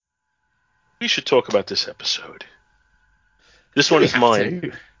We should talk about this episode. This Do one we is have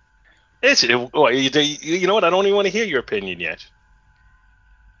mine. to? You know what? I don't even want to hear your opinion yet.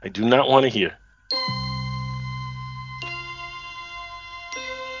 I do not want to hear.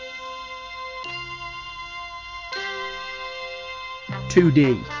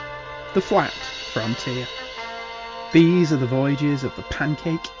 "2D, the Flat Frontier. These are the voyages of the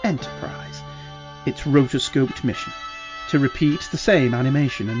Pancake Enterprise. Its rotoscoped mission: to repeat the same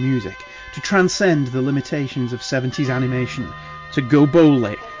animation and music, to transcend the limitations of 70s animation, to go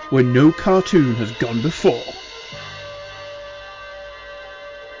boldly where no cartoon has gone before.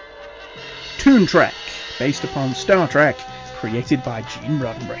 Toon Trek, based upon Star Trek, created by Gene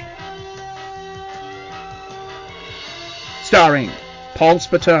Roddenberry. Starring Paul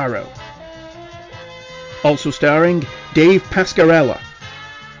Spataro. Also starring Dave Pascarella.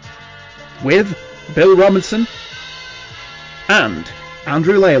 With Bill Robinson and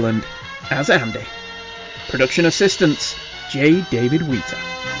Andrew Leyland as Andy. Production assistants J. David Wheater.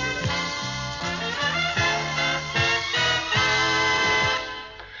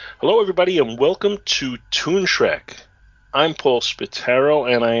 Hello, everybody, and welcome to Toon Trek. I'm Paul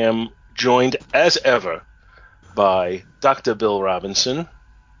Spataro, and I am joined, as ever, by Dr. Bill Robinson.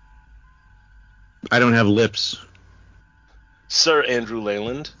 I don't have lips. Sir Andrew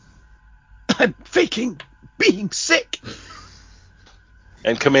Leyland. I'm faking being sick.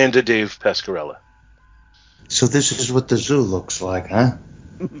 And Commander Dave Pascarella. So this is what the zoo looks like, huh?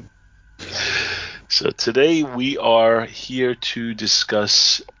 So today we are here to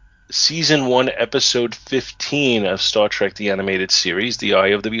discuss Season 1, Episode 15 of Star Trek The Animated Series, The Eye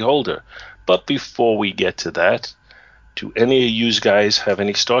of the Beholder. But before we get to that, do any of you guys have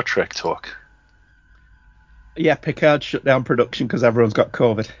any Star Trek talk? Yeah, Picard shut down production because everyone's got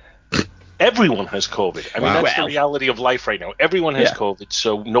COVID. Everyone has COVID. I mean, that's the Well. reality of life right now. Everyone has Yeah. COVID,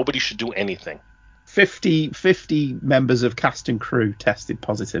 so nobody should do anything. 50 members of cast and crew tested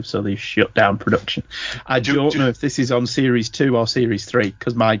positive, so they shut down production. I don't know if this is on Series 2 or Series 3,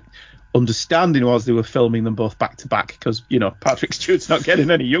 because my understanding was they were filming them both back to back, because, Patrick Stewart's not getting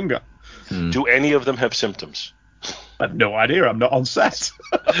any younger. Do any of them have symptoms? I have no idea. I'm not on set.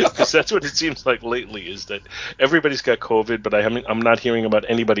 Because that's what it seems like lately, is that everybody's got COVID, but I'm not hearing about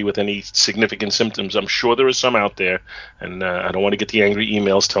anybody with any significant symptoms. I'm sure there are some out there, and I don't want to get the angry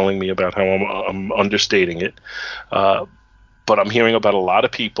emails telling me about how I'm understating it. But I'm hearing about a lot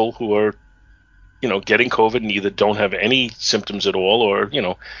of people who are, getting COVID and either don't have any symptoms at all or,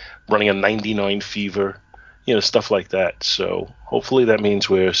 running a 99 fever, stuff like that. So hopefully that means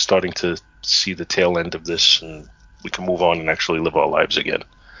we're starting to see the tail end of this and we can move on and actually live our lives again.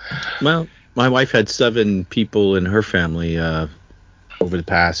 Well, my wife had 7 people in her family over the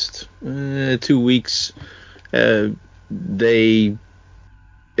past 2 weeks. They,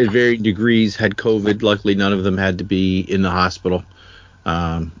 at varying degrees, had COVID. Luckily, none of them had to be in the hospital.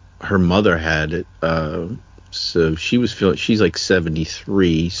 Her mother had it, so she was feeling. She's like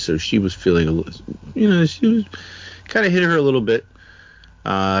 73, so she was feeling a little. She was kind of hit her a little bit.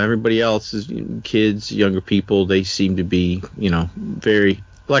 Everybody else is kids, younger people. They seem to be, very,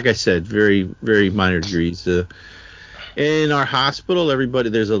 like I said, very, very minor degrees. In our hospital,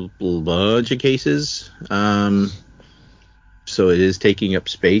 there's a bunch of cases. So it is taking up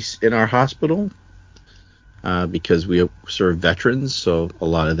space in our hospital because we serve veterans. So a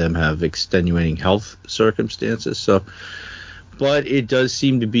lot of them have extenuating health circumstances. So, but it does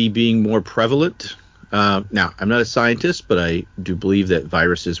seem to be being more prevalent. Now, I'm not a scientist, but I do believe that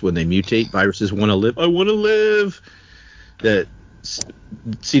viruses, when they mutate, viruses want to live. I want to live. That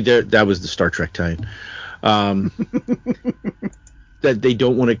was the Star Trek time. That they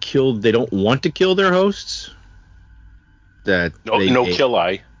don't want to kill. They don't want to kill their hosts. That no kill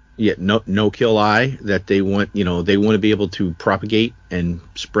eye. Yeah, no kill eye. That they want. They want to be able to propagate and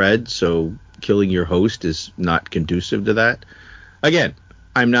spread. So killing your host is not conducive to that. Again,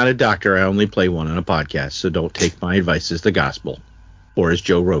 I'm not a doctor. I only play one on a podcast, so don't take my advice as the gospel or as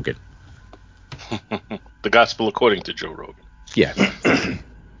Joe Rogan. The gospel according to Joe Rogan. Yeah.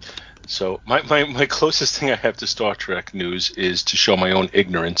 So my closest thing I have to Star Trek news is to show my own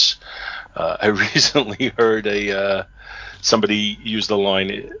ignorance. I recently heard somebody use the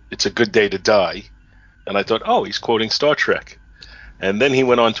line, "It's a good day to die," and I thought, oh, he's quoting Star Trek. And then he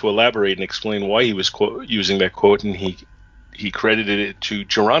went on to elaborate and explain why he was using that quote, and he credited it to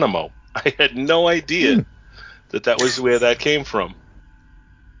Geronimo. I had no idea that was where that came from.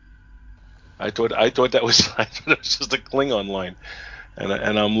 I thought that was just a Klingon line,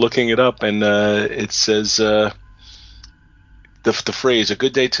 and I'm looking it up, and it says the phrase "a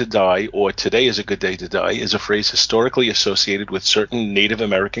good day to die" or "today is a good day to die" is a phrase historically associated with certain Native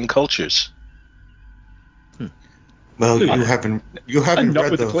American cultures. Well, you haven't not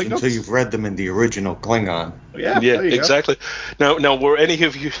read with the those Klingons? until you've read them in the original Klingon. Yeah, Yeah, there you go. exactly. Now, were any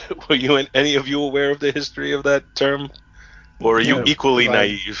of you aware of the history of that term, or are you No, equally right.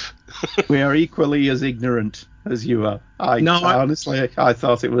 naive? We are equally as ignorant as you are. Honestly, I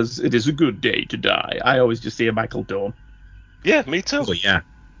thought it is a good day to die. I always just hear Michael Dorn. Yeah, me too. Oh, yeah.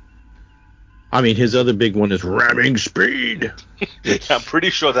 I mean, his other big one is ramming speed. I'm pretty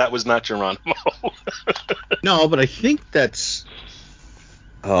sure that was not Geronimo. No, but I think that's...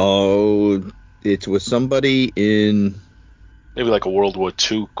 Oh, it was somebody in... Maybe like a World War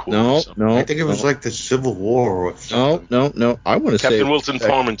II quote or something. No. I think it was like the Civil War or something. No. I want to say... Captain Wilson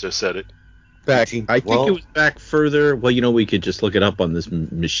Parmenter said it. I think it 1812. was back further. Well, we could just look it up on this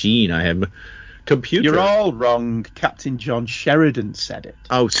machine I have. Computer. You're all wrong. Captain John Sheridan said it.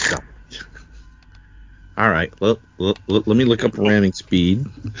 Oh, stop. All right. Let me look up ramming speed.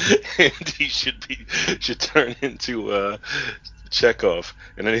 And he should turn into Chekhov.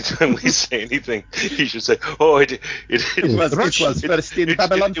 And anytime we say anything, he should say, "Oh, it was first in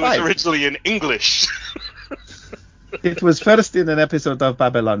Babylon It was 5. originally in English." It was first in an episode of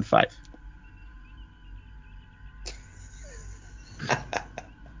Babylon 5.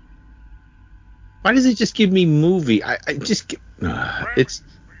 Why does it just give me movie? I just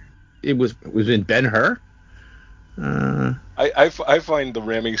it was in Ben-Hur. I find the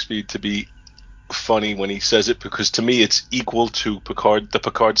ramming speed to be funny when he says it, because to me it's equal to the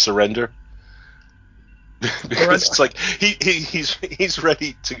Picard surrender. Because it's like he's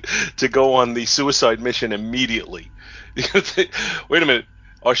ready to go on the suicide mission immediately. Wait a minute,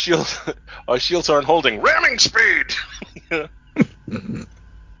 our shields aren't holding. Ramming speed.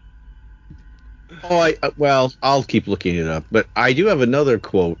 Well, I'll keep looking it up, but I do have another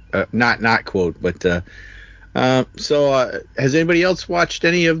quote. Not quote, but so has anybody else watched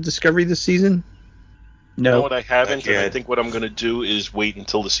any of Discovery this season? No, what I haven't, and I yet. think what I'm going to do is wait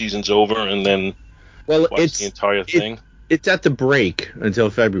until the season's over and then Well, watch the entire thing. It's at the break until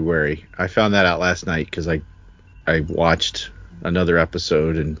February. I found that out last night because I watched another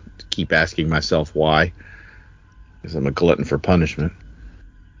episode and keep asking myself why, because I'm a glutton for punishment.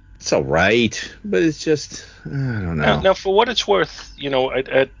 It's all right, but it's just, I don't know. Now, for what it's worth,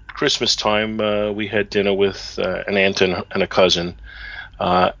 at Christmas time, we had dinner with an aunt and a cousin,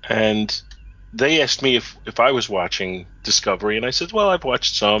 and they asked me if I was watching Discovery, and I said, well, I've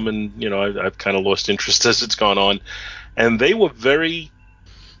watched some, and I've kind of lost interest as it's gone on, and they were very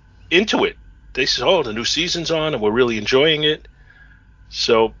into it. They said, oh, the new season's on, and we're really enjoying it.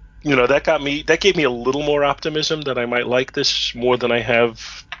 So that gave me a little more optimism that I might like this more than I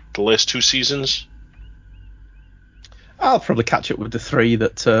have the last two seasons. I'll probably catch up with the 3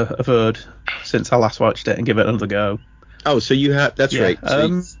 that I've heard since I last watched it and give it another go. Oh, so you have... That's right.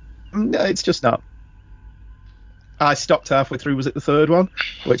 So no, it's just not. I stopped halfway through. Was it the 3rd one?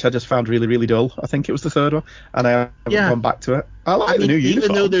 Which I just found really, really dull. I think it was the 3rd one. And I haven't gone back to it. I like the new uniform.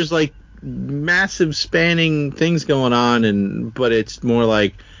 Even though there's like massive spanning things going on, but it's more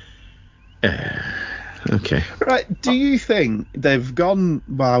like... okay. Right. Do you think they've gone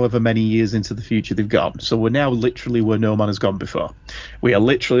however many years into the future they've gone? So we're now literally where no man has gone before. We are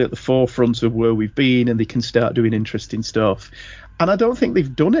literally at the forefront of where we've been, and they can start doing interesting stuff. And I don't think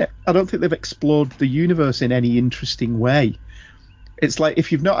they've done it. I don't think they've explored the universe in any interesting way. It's like,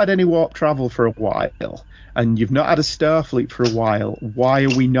 if you've not had any warp travel for a while, and you've not had a Starfleet for a while, why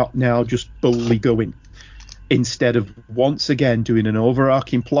are we not now just boldly going? Instead of once again doing an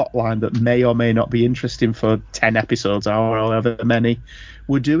overarching plot line that may or may not be interesting for 10 episodes or however many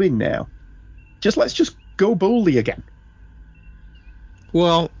we're doing now. Let's just go boldly again.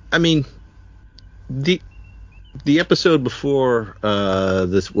 Well, I mean, the episode before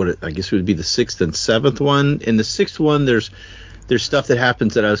this, I guess it would be the 6th and 7th one. In the 6th one, there's stuff that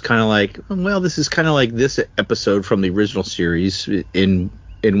happens that I was kind of like, well, this is kind of like this episode from the original series in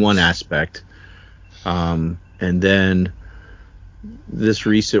one aspect. And then this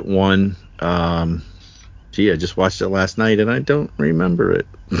recent one, I just watched it last night and I don't remember it.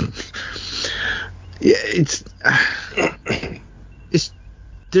 Yeah, it's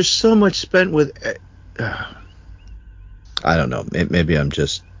there's so much spent with. I don't know. Maybe I'm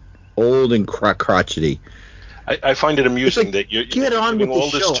just old and crotchety. I find it amusing that you're giving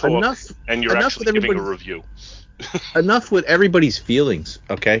all this talk enough, and you're actually giving a review. Enough with everybody's feelings,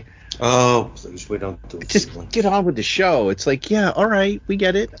 okay? Oh, please, we don't do Just feelings. get on with the show. It's like, yeah, all right, we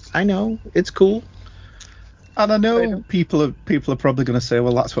get it. I know, it's cool. And I know people are probably going to say,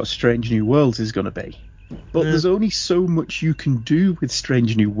 well, that's what Strange New Worlds is going to be. But there's only so much you can do with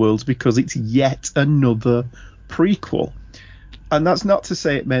Strange New Worlds because it's yet another prequel. And that's not to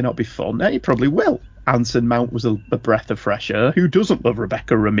say it may not be fun. It probably will. Anson Mount was a breath of fresh air. Who doesn't love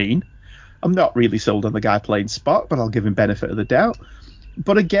Rebecca Rameen? I'm not really sold on the guy playing Spock, but I'll give him benefit of the doubt.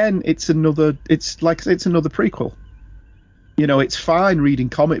 But again, it's another prequel. You know, it's fine reading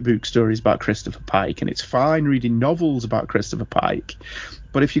comic book stories about Christopher Pike, and it's fine reading novels about Christopher Pike.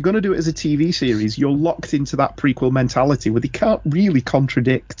 But if you're going to do it as a TV series, you're locked into that prequel mentality where they can't really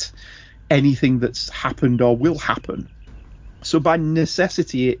contradict anything that's happened or will happen. So by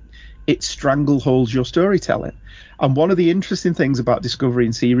necessity, it strangleholds your storytelling. And one of the interesting things about Discovery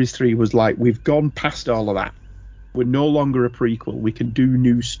in Series 3 was, like, we've gone past all of that. We're no longer a prequel. We can do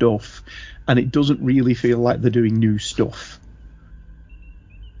new stuff. And it doesn't really feel like they're doing new stuff.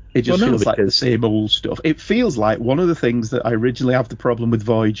 It just feels like the same old stuff. It feels like one of the things that I originally have the problem with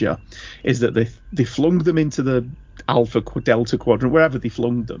Voyager is that they flung them into the Alpha Delta Quadrant, wherever they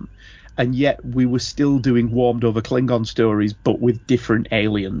flung them, and yet we were still doing warmed over Klingon stories, but with different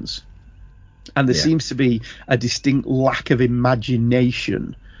aliens. And there seems to be a distinct lack of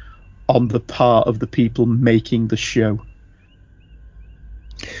imagination on the part of the people making the show.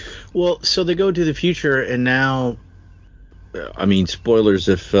 Well, so they go to the future, and now, I mean, spoilers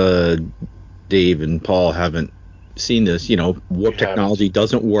if Dave and Paul haven't seen this, you know, warp technology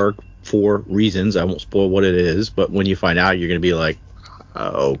doesn't work for reasons. I won't spoil what it is, but when you find out, you're going to be like,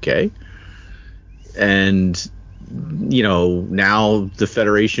 okay. And, you know, now the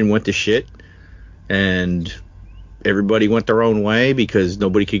Federation went to shit, and everybody went their own way because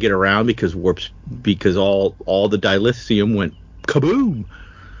nobody could get around because all the dilithium went kaboom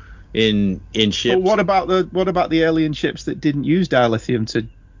in ships. But what about the alien ships that didn't use dilithium to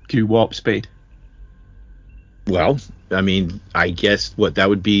do warp speed? Well, I mean, I guess that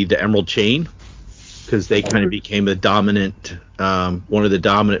would be the Emerald Chain, because they kind of became the dominant, one of the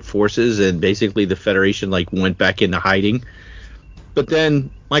dominant forces, and basically the Federation went back into hiding. But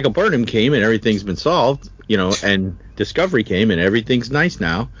then Michael Burnham came and everything's been solved, you know, and Discovery came and everything's nice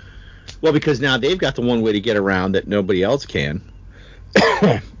now. Well, because now they've got the one way to get around that nobody else can.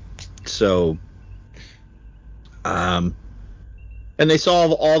 So, and they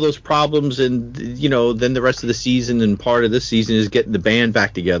solve all those problems, and, you know, then the rest of the season and part of this season is getting the band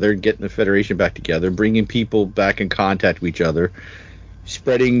back together, getting the Federation back together, bringing people back in contact with each other,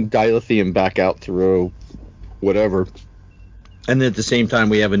 spreading dilithium back out through whatever. And then at the same time,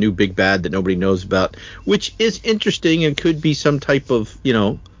 we have a new big bad that nobody knows about, which is interesting and could be some type of, you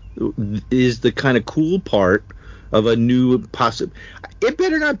know, is the kind of cool part of a new possible. It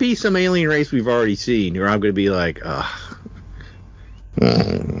better not be some alien race we've already seen, or I'm going to be like, ugh.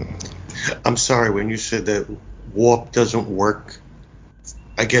 I'm sorry, when you said that warp doesn't work,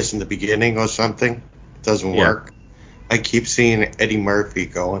 I guess in the beginning or something, it doesn't work. I keep seeing Eddie Murphy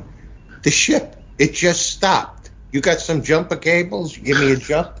going, the ship, it just stopped. You got some jumper cables? You give me a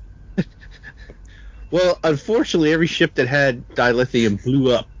jump? Well, unfortunately, every ship that had dilithium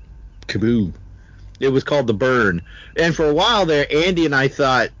blew up. Kaboom. It was called the Burn. And for a while there, Andy and I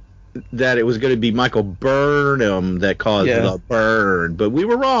thought that it was going to be Michael Burnham that caused the burn. But we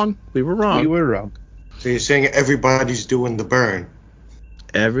were wrong. So you're saying everybody's doing the burn?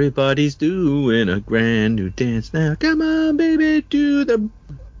 Everybody's doing a brand new dance now. Come on, baby, do the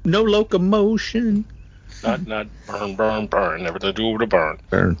no locomotion. Not burn. Never to do with a burn.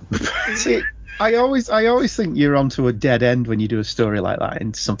 Burn. See, I always think you're onto a dead end when you do a story like that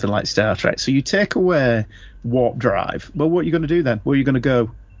in something like Star Trek. So you take away warp drive. Well, what are you going to do then? Where are you going to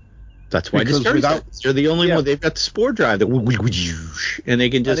go? That's why they're the only one. They've got the spore drive that and they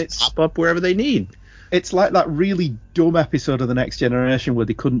can just pop up wherever they need. It's like that really dumb episode of The Next Generation where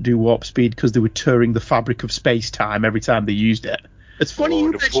they couldn't do warp speed because they were tearing the fabric of space-time every time they used it. It's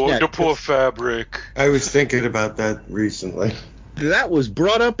funny the poor fabric. I was thinking about that recently. That was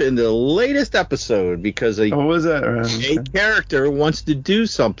brought up in the latest episode because a character wants to do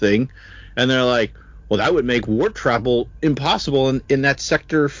something, and they're like, well, that would make warp travel impossible in that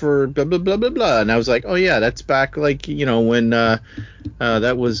sector for blah, blah, blah, blah, blah. And I was like, oh, yeah, that's back, when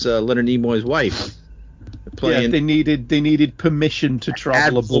that was Leonard Nimoy's wife. Yeah, they needed permission to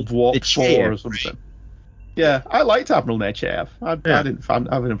travel above warp 4 or something. Right. Yeah, I liked Admiral Nechayev. I didn't find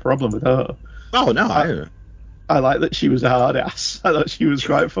having a problem with her. Oh, no. I like that she was a hard ass. I thought she was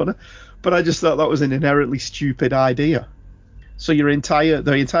quite funny. But I just thought that was an inherently stupid idea. So the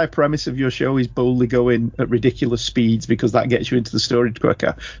entire premise of your show is boldly going at ridiculous speeds because that gets you into the story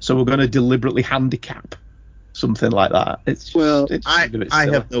quicker. So we're going to deliberately handicap something like that. I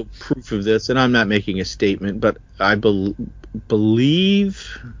have no proof of this, and I'm not making a statement, but I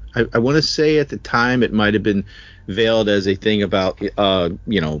believe I want to say at the time it might have been veiled as a thing about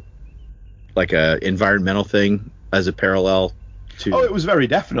like a environmental thing as a parallel to. it was very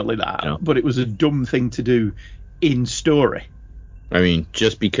definitely that, No. but it was a dumb thing to do in story. I mean,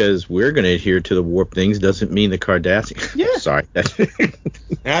 just because we're going to adhere to the warp things doesn't mean the Kardashians. Yeah. Sorry.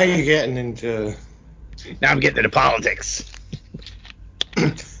 Now you're getting into. Now I'm getting into politics.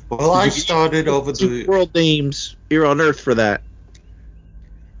 Well, I started over Two the. world names here on Earth for that.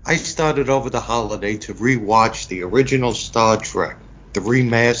 I started over the holiday to rewatch the original Star Trek, the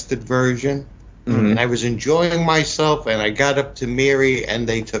remastered version, and I was enjoying myself. And I got up to Miri, and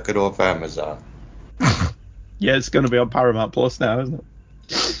they took it off Amazon. Yeah, it's going to be on Paramount Plus now, isn't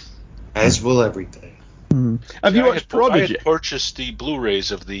it? As will everything. Have you I watched Prodigy? I had purchased the Blu-rays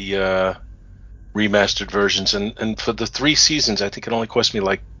of the remastered versions, and for the 3 seasons, I think it only cost me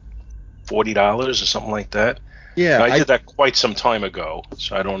like $40 or something like that. Yeah, And I did that quite some time ago,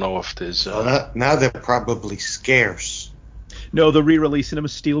 so I don't know if there's. So now they're probably scarce. No, they're re-releasing them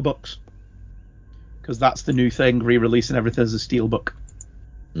as steelbooks. Because that's the new thing, re-releasing everything as a steelbook.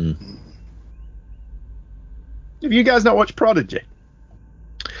 Have you guys not watched Prodigy?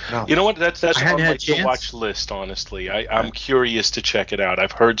 No. You know what? That's I hadn't on my had a chance. to-watch list. Honestly, I'm curious to check it out.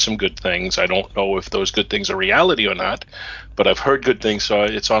 I've heard some good things. I don't know if those good things are reality or not, but I've heard good things, so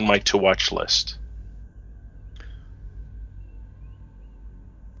it's on my to-watch list.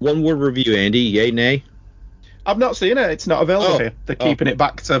 One word review, Andy. Yay, nay? I've not seen it. It's not available here. They're keeping it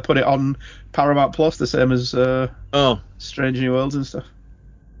back to put it on Paramount Plus, the same as Strange New Worlds and stuff.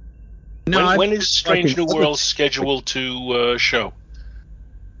 No, When is Strange New Worlds scheduled to show?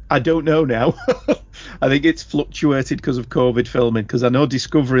 I don't know now. I think it's fluctuated because of COVID filming, because I know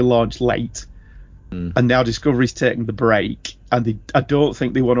Discovery launched late, and now Discovery's taking the break, and I don't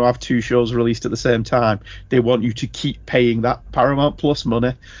think they want to have 2 shows released at the same time. They want you to keep paying that Paramount Plus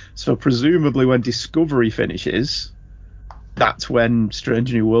money. So presumably when Discovery finishes, that's when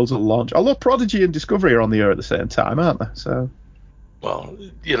Strange New Worlds will launch. Although Prodigy and Discovery are on the air at the same time, aren't they? So, Well,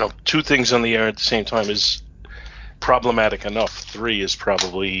 2 things on the air at the same time is problematic enough. 3 is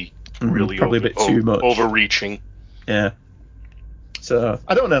probably really probably a bit too much. overreaching. Yeah. So,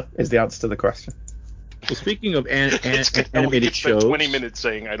 I don't know is the answer to the question. Well, speaking of We animated could spend shows, 20 minutes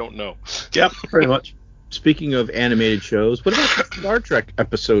saying I don't know. Yeah, pretty much. speaking of animated shows, what about the Star Trek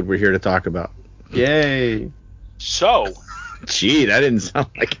episode we're here to talk about? Yay. So, Gee, that didn't sound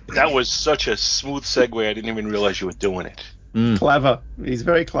like it. that was such a smooth segue, I didn't even realize you were doing it. Clever. He's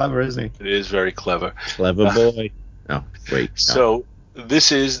very clever, isn't he? It is very clever. Clever boy. Oh, wait. No. So,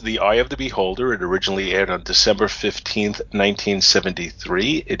 this is The Eye of the Beholder. It originally aired on December 15th,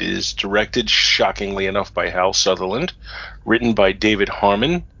 1973. It is directed, shockingly enough, by Hal Sutherland, written by David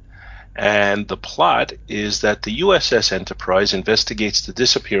Harmon. And the plot is that the USS Enterprise investigates the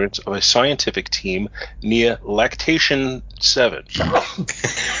disappearance of a scientific team near Lactation 7.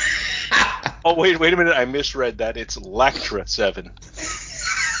 Oh, wait a minute. I misread that. It's Lactra 7.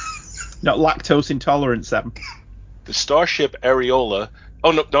 Not lactose intolerant, 7. The starship Areola.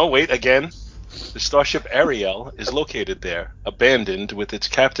 Oh, no, wait, again. The starship Ariel is located there, abandoned, with its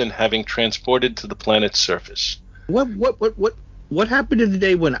captain having transported to the planet's surface. What happened to the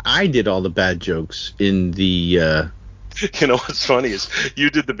day when I did all the bad jokes in the? You know what's funny is you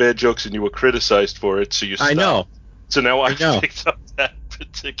did the bad jokes and you were criticized for it, so you stopped. I know. So now I know. picked up that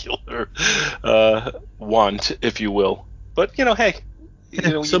particular want, if you will. But hey,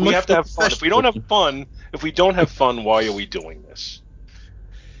 So we much have to for have fun. If we don't have fun, why are we doing this?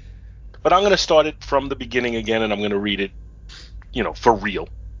 But I'm going to start it from the beginning again, and I'm going to read it, for real,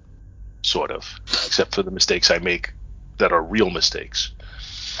 sort of, except for the mistakes I make that are real mistakes.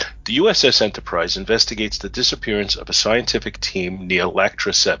 The USS Enterprise investigates the disappearance of a scientific team near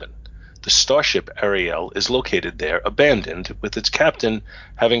Lactra 7. The starship Ariel is located there, abandoned, with its captain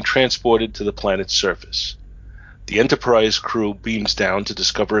having transported to the planet's surface. The Enterprise crew beams down to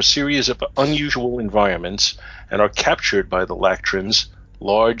discover a series of unusual environments and are captured by the Lactrans,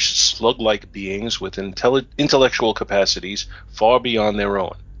 large slug-like beings with intellectual capacities far beyond their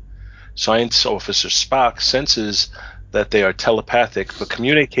own. Science Officer Spock senses that they are telepathic but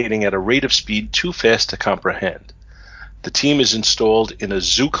communicating at a rate of speed too fast to comprehend. The team is installed in a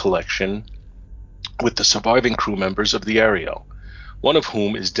zoo collection with the surviving crew members of the Ariel, one of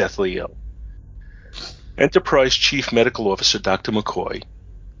whom is deathly ill. Enterprise Chief Medical Officer Dr. McCoy,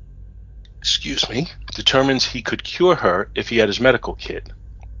 determines he could cure her if he had his medical kit,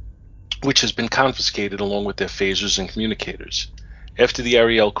 which has been confiscated along with their phasers and communicators. After the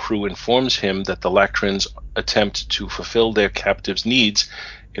Ariel crew informs him that the Lactrans attempt to fulfill their captives' needs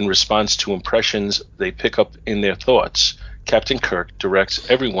in response to impressions they pick up in their thoughts, Captain Kirk directs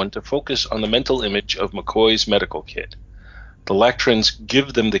everyone to focus on the mental image of McCoy's medical kit. The Lactrans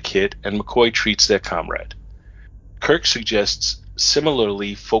give them the kit, and McCoy treats their comrade. Kirk suggests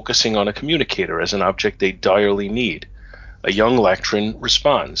similarly focusing on a communicator as an object they direly need. A young Lactrin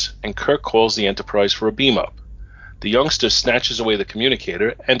responds, and Kirk calls the Enterprise for a beam-up. The youngster snatches away the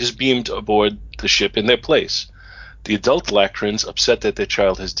communicator and is beamed aboard the ship in their place. The adult Lactrins, upset that their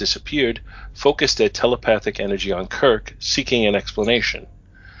child has disappeared, focus their telepathic energy on Kirk, seeking an explanation.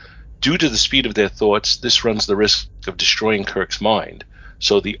 Due to the speed of their thoughts, this runs the risk of destroying Kirk's mind,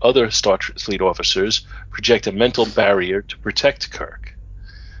 so the other Starfleet officers project a mental barrier to protect Kirk.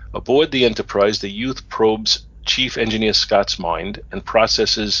 Aboard the Enterprise, the youth probes Chief Engineer Scott's mind and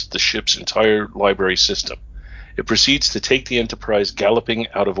processes the ship's entire library system. It proceeds to take the Enterprise galloping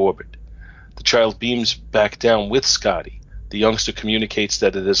out of orbit. The child beams back down with Scotty. The youngster communicates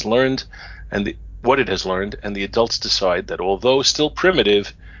that it has learned what it has learned, and the adults decide that although still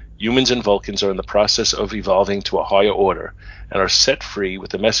primitive, humans and Vulcans are in the process of evolving to a higher order and are set free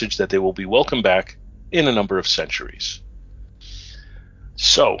with the message that they will be welcome back in a number of centuries.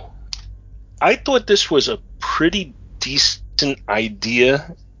 So, I thought this was a pretty decent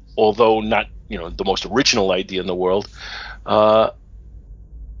idea, although not, the most original idea in the world.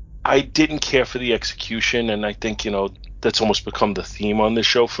 I didn't care for the execution, and I think, that's almost become the theme on this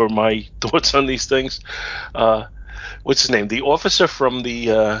show for my thoughts on these things. What's his name? The officer from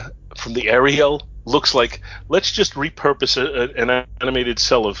the Ariel looks like, let's just repurpose an animated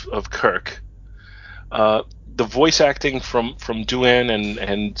cell of Kirk. The voice acting from Duan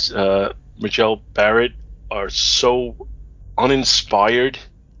and Majel Barrett are so uninspired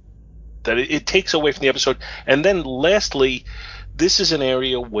that it takes away from the episode. And then lastly, this is an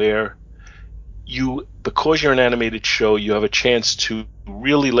area where because you're an animated show, you have a chance to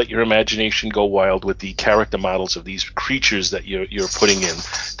really let your imagination go wild with the character models of these creatures that you're putting in.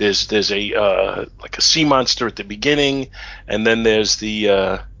 There's a like a sea monster at the beginning, and then there's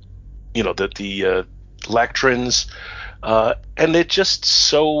the Lactrins, and they're just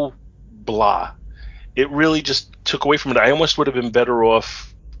so blah. It really just took away from it. I almost would have been better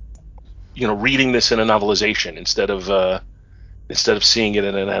off, reading this in a novelization instead of seeing it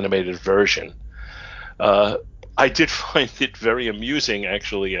in an animated version. I did find it very amusing,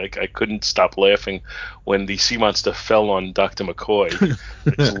 actually. I couldn't stop laughing when the sea monster fell on Dr. McCoy,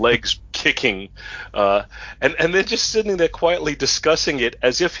 his legs kicking, and they're just sitting there quietly discussing it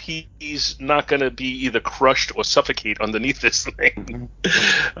as if he's not going to be either crushed or suffocate underneath this thing.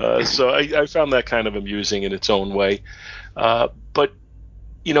 So I found that kind of amusing in its own way. But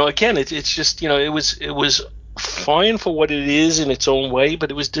again, it's just it was fine for what it is in its own way,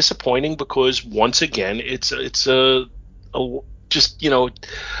 but it was disappointing because once again it's a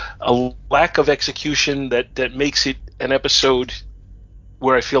lack of execution that makes it an episode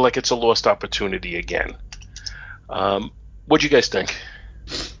where I feel like it's a lost opportunity again. What do you guys think?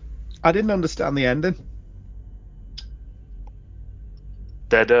 I didn't understand the ending.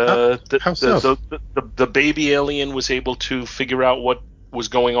 That How so? the baby alien was able to figure out what was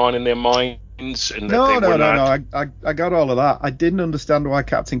going on in their minds. And No. I got all of that. I didn't understand why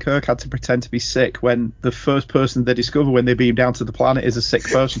Captain Kirk had to pretend to be sick when the first person they discover when they beam down to the planet is a sick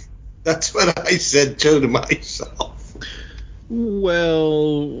person. That's what I said too to myself.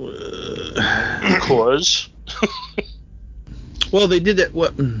 Well, because well, they did that.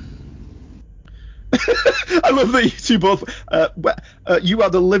 What? I love that you two both. You are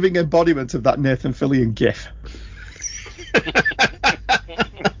the living embodiment of that Nathan Fillion gif.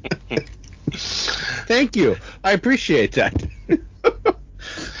 Thank you. I appreciate that.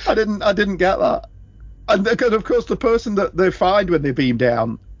 I didn't get that. And of course, the person that they find when they beam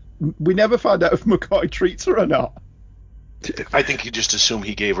down, we never find out if McCoy treats her or not. I think you just assume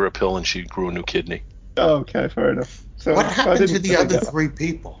he gave her a pill and she grew a new kidney. Oh, okay, fair enough. So what happened to the other three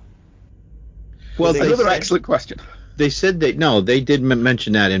people? Well, another excellent question. They said they did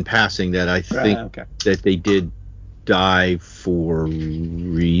mention that in passing, that I think that they did die for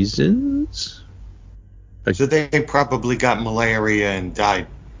reasons. So they probably got malaria and died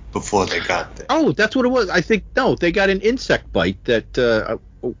before they got there. Oh, that's what it was. I think they got an insect bite that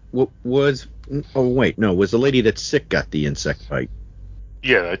was. Oh wait, no, it was the lady that's sick got the insect bite.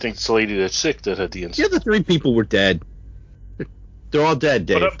 Yeah, I think it's the lady that's sick that had the insect. The other three people were dead. They're all dead,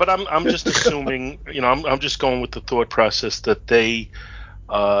 Dave. But I'm just assuming, I'm just going with the thought process that they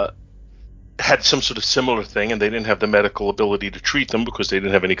had some sort of similar thing, and they didn't have the medical ability to treat them because they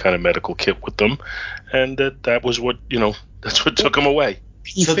didn't have any kind of medical kit with them, and that was what that's what took them away.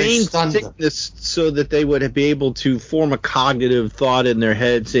 he So they feigned stunned them. sickness so that they would be able to form a cognitive thought in their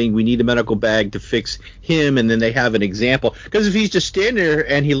head saying we need a medical bag to fix him, and then they have an example. Because if he's just standing there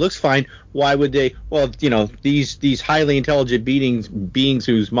and he looks fine, why would they? Well, these highly intelligent beings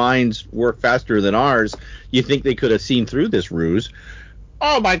whose minds work faster than ours, you think they could have seen through this ruse.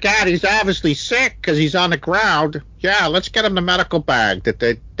 Oh my God, he's obviously sick because he's on the ground. Yeah, let's get him the medical bag. That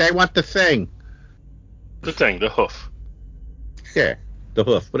they want the thing. The hoof. Yeah, the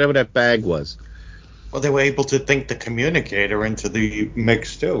hoof, whatever that bag was. Well, they were able to think the communicator into the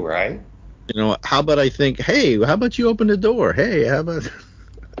mix too, right? How about I think, hey, how about you open the door? Hey, how about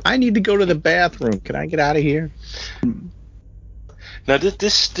I need to go to the bathroom. Can I get out of here? Now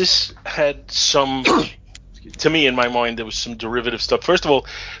this had some. To me, in my mind, there was some derivative stuff. First of all,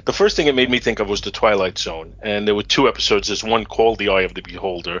 the first thing it made me think of was the Twilight Zone, and there were two episodes. There's one called The Eye of the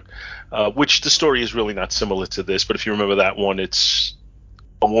Beholder, which the story is really not similar to this, but if you remember that one, it's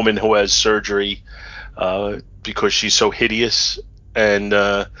a woman who has surgery because she's so hideous, and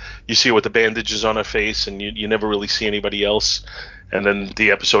you see her with the bandages on her face, and you never really see anybody else. And then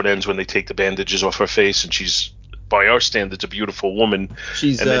the episode ends when they take the bandages off her face, and she's, by our standards, a beautiful woman.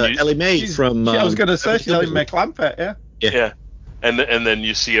 She's And then Ellie Mae from. I was going to say, she's Ellie Mae Clamp. Clampett, yeah. Yeah. And then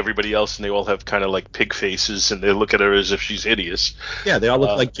you see everybody else, and they all have kind of like pig faces, and they look at her as if she's hideous. Yeah, they all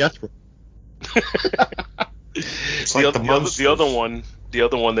look like Jethro. It's like the other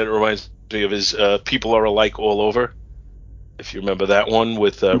one that it reminds me of is People Are Alike All Over. If you remember that one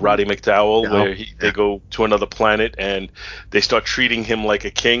with Roddy McDowell, where they go to another planet and they start treating him like a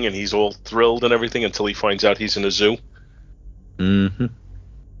king, and he's all thrilled and everything until he finds out he's in a zoo. Mm-hmm.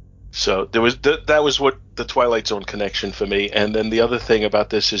 So there was that was what the Twilight Zone connection for me. And then the other thing about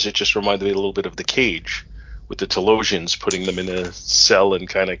this is it just reminded me a little bit of The Cage with the Telosians, putting them in a cell and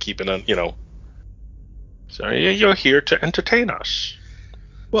kind of keeping on, So you're here to entertain us.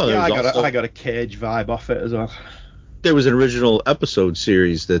 Well, yeah, I got a Cage vibe off it as well. There was an original episode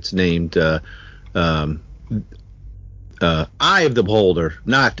series that's named Eye of the Beholder,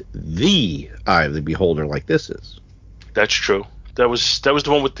 not The Eye of the Beholder like this is. That's true. That was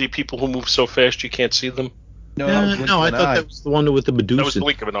the one with the people who move so fast you can't see them. No, I thought that was the one with the Medusa. That was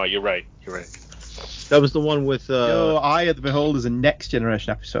Blink of an Eye. You're right. That was the one with. No, Eye of the Beholder is a Next Generation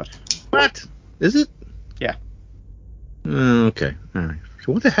episode. What? Is it? Yeah. Okay. All right.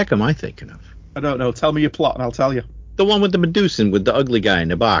 So what the heck am I thinking of? I don't know. Tell me your plot and I'll tell you. The one with the Medusan, with the ugly guy in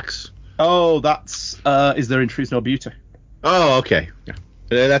the box. Oh, that's Is There in Truth No Beauty? Oh, okay. Yeah.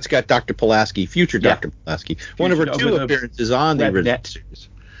 That's got Dr. Pulaski, future Dr. Pulaski. One of her two appearances on the original series.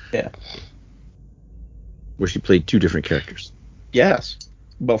 Yeah. Where she played two different characters. Yes.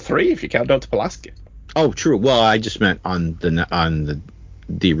 Well, three if you count Dr. Pulaski. Oh, true. Well, I just meant on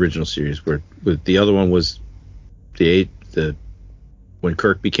the original series, where the other one was the when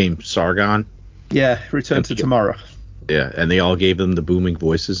Kirk became Sargon. Yeah, Return to Tomorrow. Yeah, and they all gave them the booming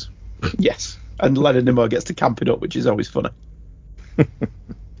voices. Yes, and Leonard Nimoy gets to camp it up, which is always funny.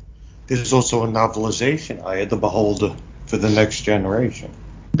 There's also a novelization, Eye of the Beholder, for the Next Generation.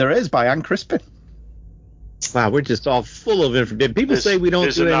 There is, by Ann Crispin. Wow, we're just all full of information. People say we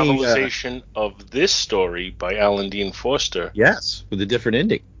don't do any... There's a novelization of this story by Alan Dean Foster. Yes, with a different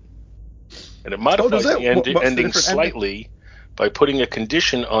ending. And it modifies the ending slightly by putting a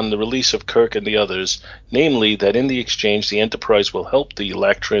condition on the release of Kirk and the others, namely that in the exchange the Enterprise will help the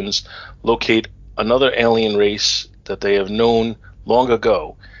Electrons locate another alien race that they have known long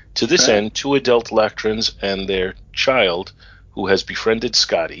ago. To this end, two adult Electrons and their child, who has befriended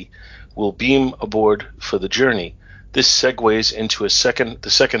Scotty, will beam aboard for the journey. This segues into the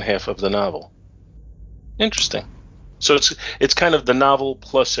second half of the novel. Interesting. So it's kind of the novel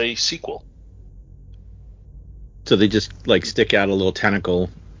plus a sequel. So they just stick out a little tentacle.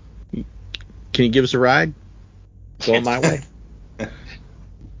 Can you give us a ride? Going my way.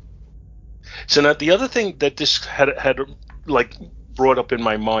 So now the other thing that this had brought up in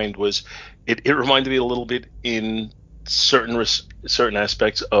my mind was it reminded me a little bit in certain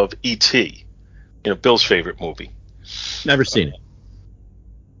aspects of E.T., Bill's favorite movie. Never seen it.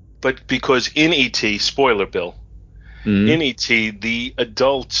 But because in E.T., spoiler Bill, in E.T., the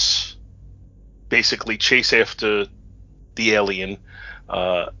adults basically chase after the alien,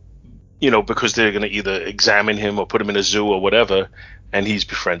 because they're going to either examine him or put him in a zoo or whatever, and he's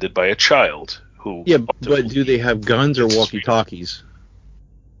befriended by a child who... Yeah, but do they have guns or walkie-talkies?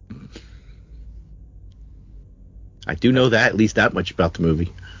 I do know that, at least that much about the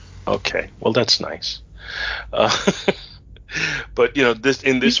movie. Okay, well, that's nice. But, this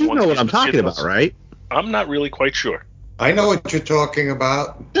you one... know what I'm talking about, right? I'm not really quite sure. I know what you're talking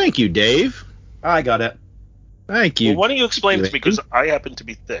about. Thank you, Dave. I got it. Thank you. Well, why don't you explain it to me, Andy. because I happen to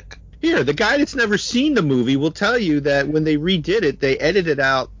be thick. Here, the guy that's never seen the movie will tell you that when they redid it, they edited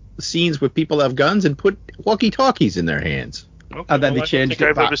out scenes where people have guns and put walkie-talkies in their hands. Okay, And then they I don't changed think it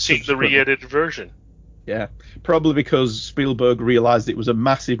I've back ever seen the subsequently. re-edited version. Yeah, probably because Spielberg realised it was a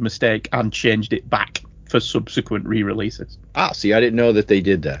massive mistake and changed it back for subsequent re-releases. Ah, see, I didn't know that they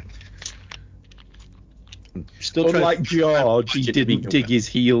did that. Still trying Unlike to George, he watch it didn't begin dig with. his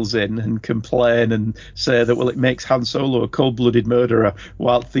heels in and complain and say that, well, it makes Han Solo a cold-blooded murderer,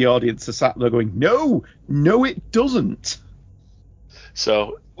 while the audience are sat there going, no, it doesn't.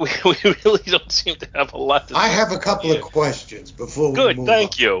 So we really don't seem to have a lot to say. I have a couple of Yeah. questions before we Good, move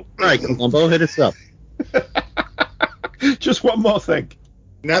thank on. you. All right, Columbo, hit us up. Just one more thing.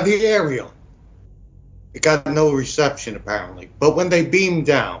 Now, the Ariel, it got no reception apparently, but when they beamed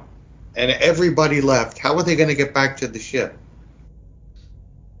down and everybody left, how are they going to get back to the ship?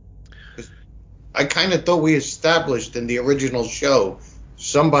 'Cause I kind of thought we established in the original show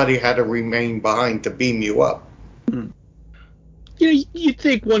somebody had to remain behind to beam you up. You know, you'd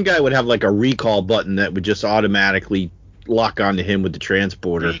think one guy would have like a recall button that would just automatically lock onto him with the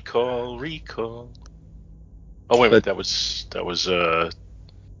transporter. Recall. Oh wait a minute, that was what's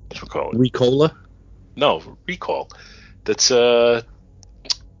we call it? Ricola? No, Recall. That's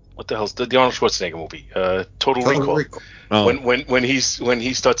what the hell's the Arnold Schwarzenegger movie? Total Recall. Oh, When he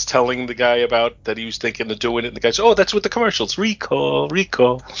starts telling the guy about that he was thinking of doing it, and the guy says, "Oh, that's with the commercials. Recall."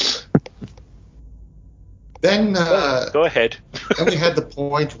 Then Go ahead. then we had the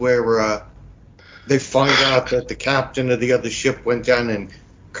point where they find out that the captain of the other ship went down, and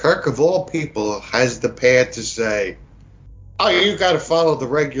Kirk, of all people, has the pad to say, "Oh, you got to follow the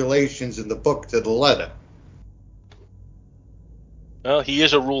regulations in the book to the letter." Well, he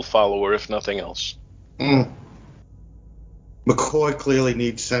is a rule follower, if nothing else. McCoy clearly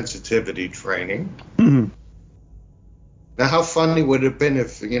needs sensitivity training. Mhm. Now, how funny would it have been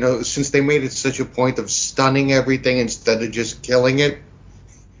if, since they made it such a point of stunning everything instead of just killing it,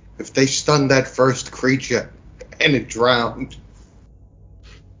 if they stunned that first creature and it drowned?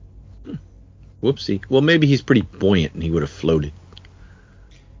 whoopsie. Well, maybe he's pretty buoyant and he would have floated.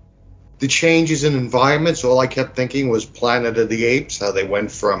 The changes in environments, all I kept thinking was Planet of the Apes, how they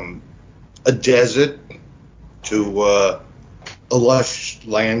went from a desert to a lush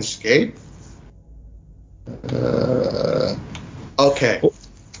landscape. Okay.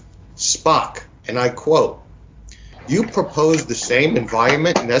 Spock, and I quote, "You propose the same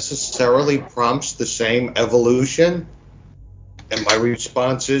environment necessarily prompts the same evolution?" And my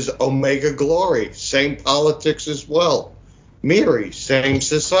response is Omega Glory, same politics as well. Miri, same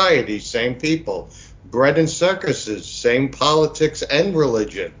society, same people. Bread and circuses, same politics and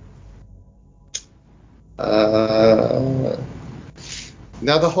religion.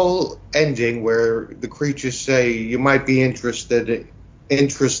 Now the whole ending where the creatures say you might be interesting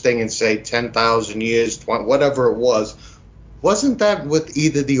in, say, 10,000 years, whatever it was, wasn't that with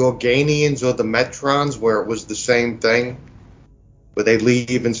either the Organians or the Metrons where it was the same thing? Where they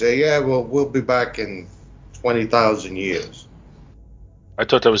leave and say, yeah, well, we'll be back in 20,000 years. I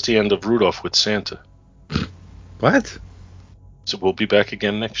thought that was the end of Rudolph with Santa. What? So we'll be back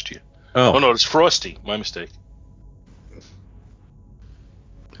again next year. Oh, Oh no, it's Frosty. My mistake.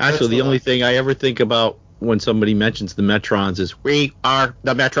 actually, the only thing I ever think about when somebody mentions the Metrons is, we are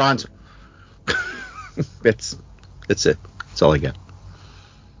the Metrons. That's it. That's all I got.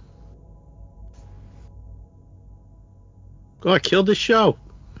 Oh, I killed the show.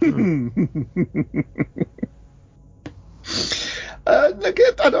 Look,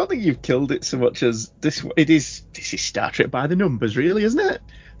 I don't think you've killed it so much as this. This is Star Trek by the numbers, really, isn't it?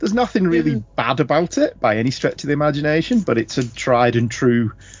 There's nothing really bad about it by any stretch of the imagination, but it's a tried and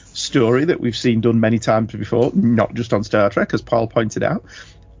true story that we've seen done many times before, not just on Star Trek, as Paul pointed out.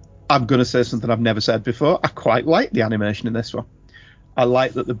 I'm going to say something I've never said before. I quite like the animation in this one. I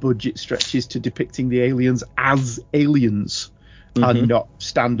like that the budget stretches to depicting the aliens as aliens. And not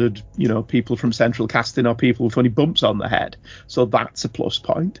standard, people from central casting or people with funny bumps on the head. So that's a plus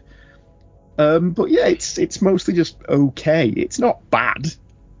point. But yeah, it's mostly just okay. It's not bad,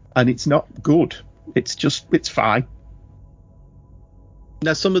 and it's not good. It's fine.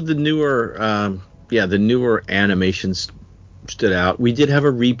 Now, some of the newer animations stood out. We did have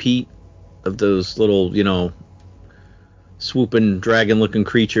a repeat of those little, swooping dragon-looking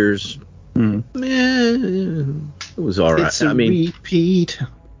creatures. It was all right. It's a repeat.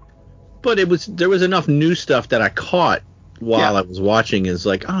 But there was enough new stuff that I caught while I was watching. Is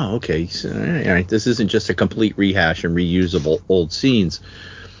like, oh, okay, so, all right, this isn't just a complete rehash and reusable old scenes.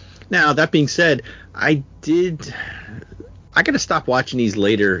 Now, that being said, I got to stop watching these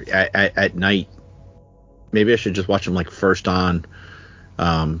later at night maybe I should just watch them like first on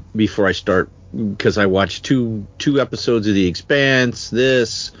before I start, because I watched two episodes of The Expanse.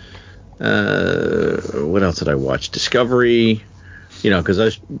 This, what else did I watch? Discovery. Because I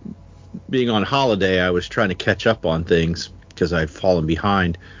was being on holiday, I was trying to catch up on things because I'd fallen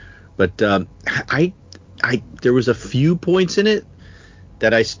behind. But there was a few points in it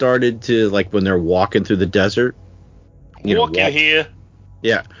that I started to, like, when they're walking through the desert. Walking here.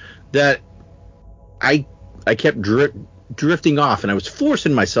 Yeah, that I kept drifting off, and I was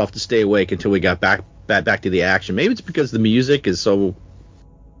forcing myself to stay awake until we got back to the action. Maybe it's because the music is so,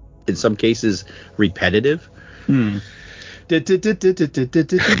 in some cases, repetitive.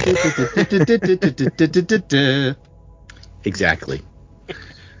 Exactly.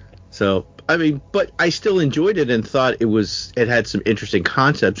 So, I mean, but I still enjoyed it and thought it had some interesting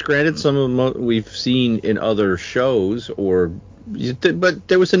concepts. Granted, some of them we've seen in other shows, but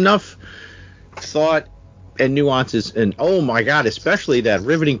there was enough thought and nuances, and oh my god, especially that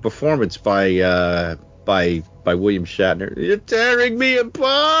riveting performance by William Shatner. You're tearing me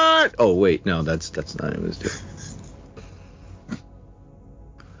apart. Oh wait, no, that's not it was different.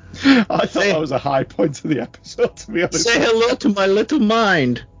 I thought that was a high point of the episode, to be honest. Say hello to my little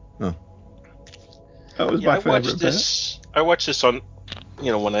mind. Oh. That was my favorite bit. I watched this on,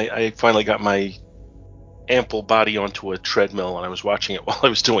 when I finally got my ample body onto a treadmill, and I was watching it while I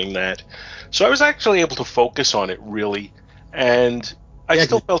was doing that. So I was actually able to focus on it, really. And I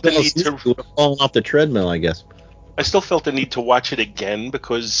still felt the need to... falling off the treadmill, I guess. I still felt the need to watch it again,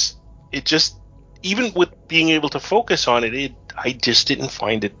 because it just... Even with being able to focus on it, I just didn't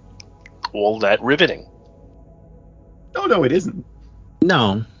find it all that riveting. No, it isn't.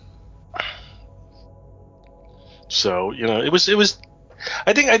 No. So, it was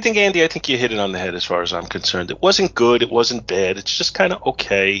I think Andy, I think you hit it on the head as far as I'm concerned. It wasn't good, it wasn't bad. It's just kind of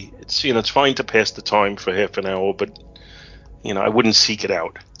okay. It's it's fine to pass the time for half an hour, but I wouldn't seek it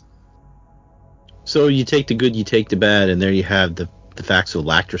out. So you take the good, you take the bad, and there you have the facts of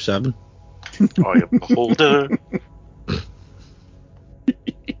Lactor 7. I am beholder.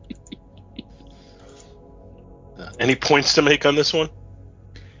 Any points to make on this one?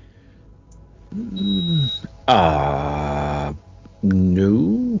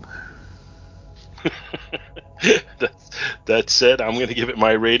 No. That said, I'm going to give it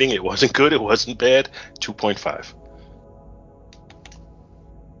my rating. It wasn't good, it wasn't bad. 2.5.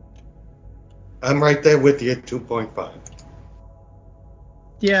 I'm right there with you, 2.5.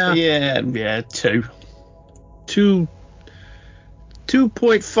 Yeah, 2.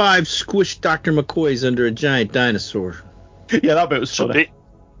 2.5 squish Dr. McCoy's under a giant dinosaur. Yeah, that bit was funny.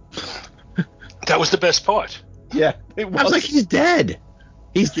 That was the best part. Yeah, it was. I was like, he's dead.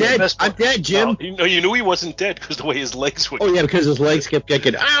 He's dead. I'm dead, Jim. No, you knew he wasn't dead because the way his legs were. Oh, yeah, because his legs kept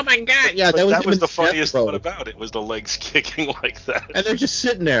kicking. Oh, my God. Yeah, that was the funniest part about it, was the legs kicking like that. And they're just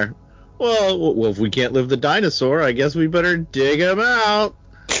sitting there. Well, if we can't live the dinosaur, I guess we better dig him out.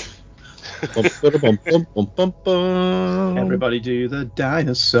 Everybody do the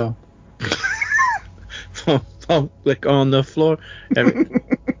dinosaur. Click on the floor.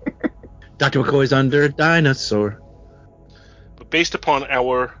 Dr. McCoy's under a dinosaur. But based upon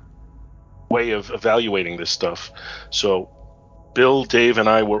our way of evaluating this stuff, so Bill, Dave, and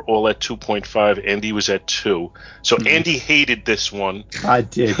I were all at 2.5. Andy was at 2. So Andy hated this one. I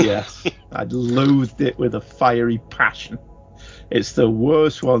did, yes. I loathed it with a fiery passion. It's the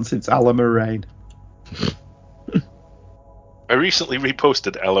worst one since Alan Moraine. I recently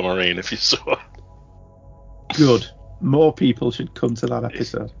reposted Alan Moraine, if you saw. Good. More people should come to that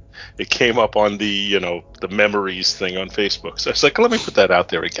episode. It came up on the, the memories thing on Facebook. So I was like, let me put that out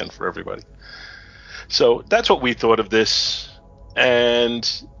there again for everybody. So that's what we thought of this. And,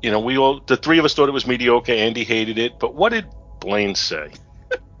 the three of us thought it was mediocre. Andy hated it. But what did Blaine say?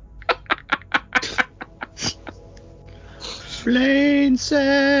 Blaine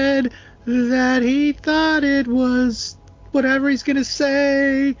said that he thought it was whatever he's going to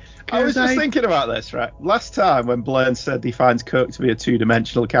say. I was just thinking about this, right? Last time when Blaine said he finds Kirk to be a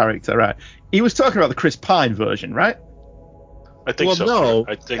two-dimensional character, right? He was talking about the Chris Pine version, right? I think so. No.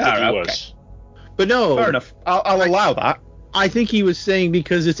 I think that he was. But no. Fair enough. I'll allow that. I think he was saying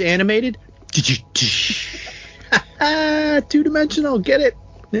because it's animated. Two-dimensional, get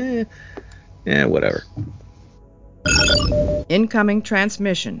it? Yeah, whatever. Incoming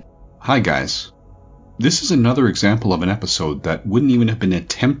transmission. Hi, guys. This is another example of an episode that wouldn't even have been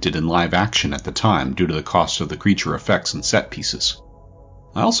attempted in live action at the time due to the cost of the creature effects and set pieces.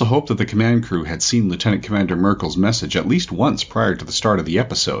 I also hope that the command crew had seen Lieutenant Commander Merkel's message at least once prior to the start of the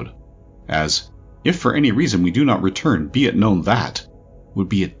episode, as, if for any reason we do not return, be it known that, would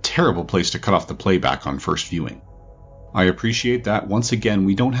be a terrible place to cut off the playback on first viewing. I appreciate that, once again,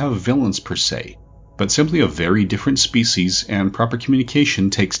 we don't have villains per se, but simply a very different species, and proper communication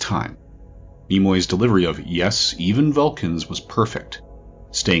takes time. Nimoy's delivery of "yes, even Vulcans" was perfect,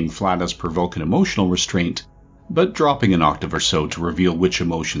 staying flat as per Vulcan emotional restraint, but dropping an octave or so to reveal which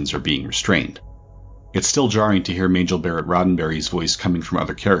emotions are being restrained. It's still jarring to hear Majel Barrett Roddenberry's voice coming from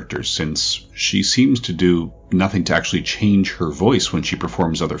other characters, since she seems to do nothing to actually change her voice when she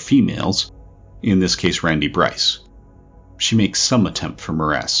performs other females, in this case Randy Bryce. She makes some attempt for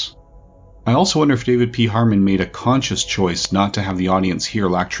Mores. I also wonder if David P. Harmon made a conscious choice not to have the audience hear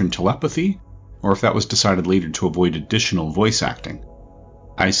Lactran telepathy, or if that was decided later to avoid additional voice acting.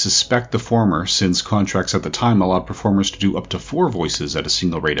 I suspect the former, since contracts at the time allowed performers to do up to 4 voices at a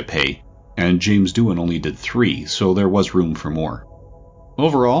single rate of pay, and James Doohan only did 3, so there was room for more.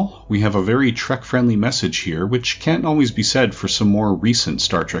 Overall, we have a very Trek-friendly message here, which can't always be said for some more recent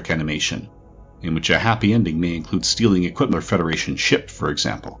Star Trek animation, in which a happy ending may include stealing a Quitler Federation ship, for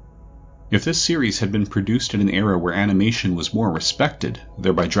example. If this series had been produced in an era where animation was more respected,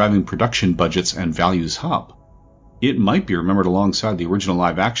 thereby driving production budgets and values up, it might be remembered alongside the original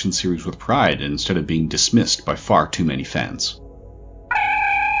live-action series with pride instead of being dismissed by far too many fans.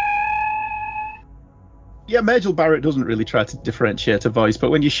 Yeah, Majel Barrett doesn't really try to differentiate a voice,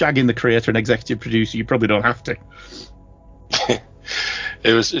 but when you're shagging the creator and executive producer, you probably don't have to.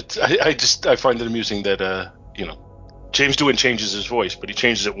 I find it amusing that James Doohan changes his voice, but he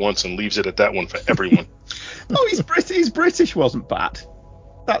changes it once and leaves it at that one for everyone. Oh, he's British wasn't bad.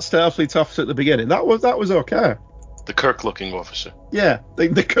 That Starfleet officer at the beginning, that was okay. The Kirk-looking officer. Yeah,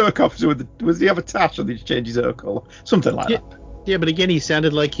 the Kirk officer was he have a tash or did he change his hair colour? Something like that. Yeah, but again, he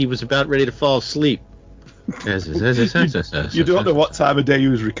sounded like he was about ready to fall asleep. You don't know what time of day he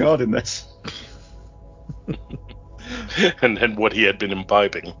was recording this. and what he had been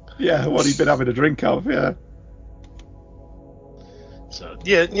imbibing. Yeah, what he'd been having a drink of, yeah. So,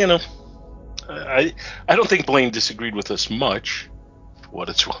 yeah, I don't think Blaine disagreed with us much, for what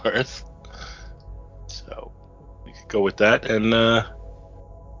it's worth. So, we could go with that. And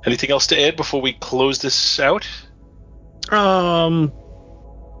anything else to add before we close this out? I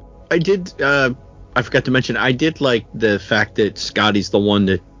did, I forgot to mention, I did like the fact that Scotty's the one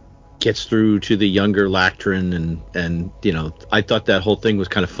that gets through to the younger Lactran, and I thought that whole thing was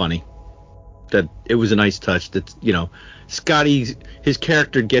kind of funny. That it was a nice touch that, Scotty, his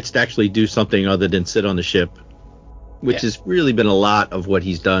character gets to actually do something other than sit on the ship, which has really been a lot of what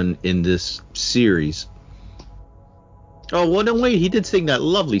he's done in this series. Oh, well, no, wait, he did sing that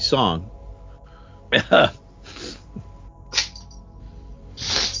lovely song. Hey,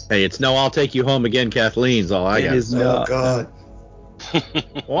 it's no, I'll take you home again, Kathleen's all I got. It is not. Oh, God.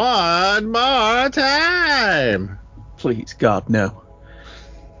 One more time. Please, God, no.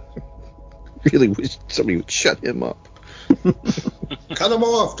 Really wish somebody would shut him up. Cut him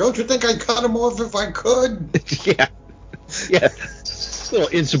off. Don't you think I'd cut him off if I could? Yeah. A little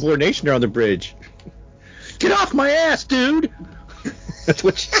insubordination there on the bridge. Get off my ass, dude. That's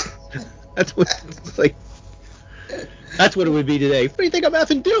what it's like. That's what it would be today. What do you think I'm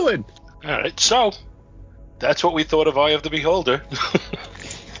effing doing? All right, so that's what we thought of Eye of the Beholder.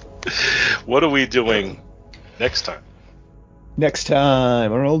 What are we doing next time? Next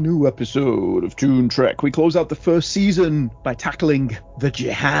time, our all-new episode of Toon Trek, we close out the first season by tackling the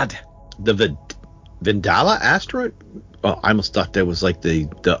Jihad. The Vendala asteroid? Oh, I almost thought that was like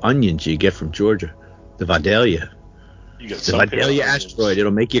the onions you get from Georgia. The Vidalia. You got The Vidalia asteroid.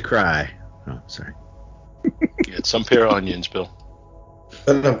 It'll make you cry. Oh, sorry. You get some pair of onions, Bill.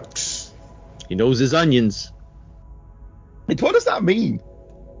 He knows his onions. What does that mean?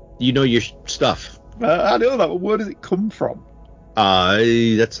 You know your stuff. I know that, but where does it come from?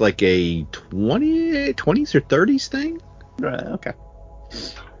 That's like a 20s or 30s thing? Right, okay.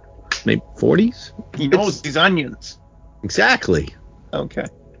 Maybe 40s? He knows his onions. Exactly. Okay.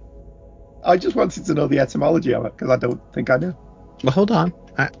 I just wanted to know the etymology of it, because I don't think I knew. Well, hold on.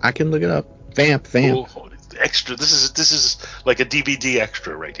 I can look it up. Vamp. Oh, extra. This is like a DVD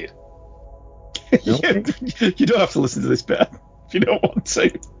extra right here. Yeah, you don't have to listen to this bit if you don't want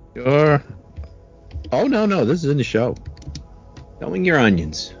to. Sure. Oh, no. This is in the show. Knowing your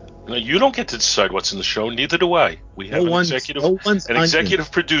onions. No, you don't get to decide what's in the show. Neither do I. We have an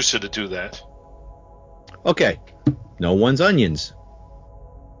executive producer to do that. Okay. No one's onions.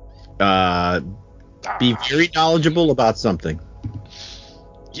 Be very knowledgeable about something.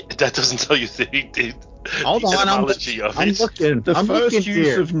 Yeah, that doesn't tell you the Hold on, I'm looking. The first use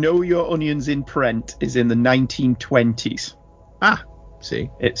here. of Know Your Onions in print is in the 1920s. Ah, see.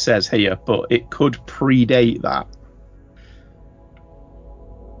 It says here, but it could predate that.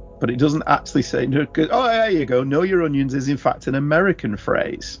 but it doesn't actually say. Oh, there you go. Know your onions is in fact an American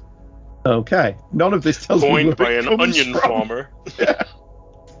phrase. Okay, none of this tells me Coined where by it an comes onion from. farmer.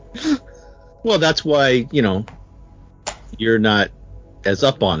 Well, that's why, you're not as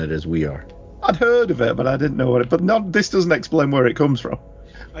up on it as we are. I'd heard of it, but I didn't know what it. But this doesn't explain where it comes from.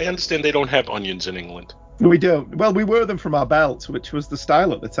 I understand they don't have onions in England. We don't. Well, we were them from our belts, which was the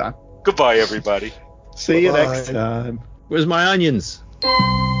style at the time. Goodbye, everybody. See you Bye-bye. next time. Where's my onions?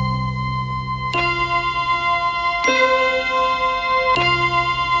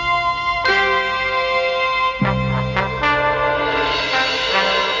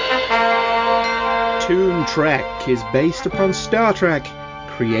 Toon Trek is based upon Star Trek,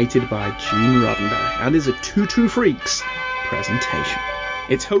 created by Gene Roddenberry, and is a Two True Freaks presentation.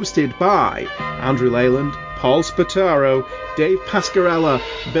 It's hosted by Andrew Leyland, Paul Spataro, Dave Pascarella,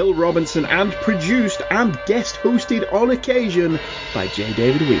 Bill Robinson, and produced and guest hosted on occasion by J.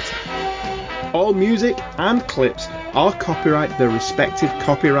 David Wheaton. All music and clips are copyright their respective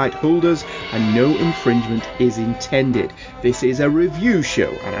copyright holders, and no infringement is intended. This is a review show,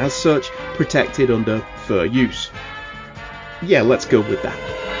 and as such, protected under fair use. Yeah, let's go with that.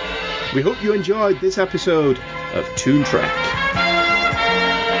 We hope you enjoyed this episode of Toon Trek.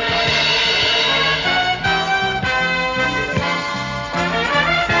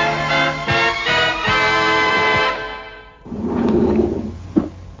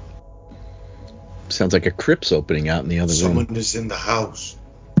 Sounds like a Crips opening out in the other Someone room. is in the house.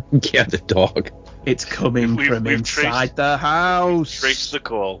 Yeah, the dog. It's coming from We've inside the house. Trace the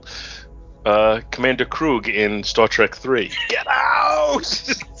call. Commander Krug in Star Trek 3. Get out!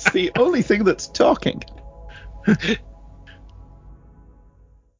 It's the only thing that's talking.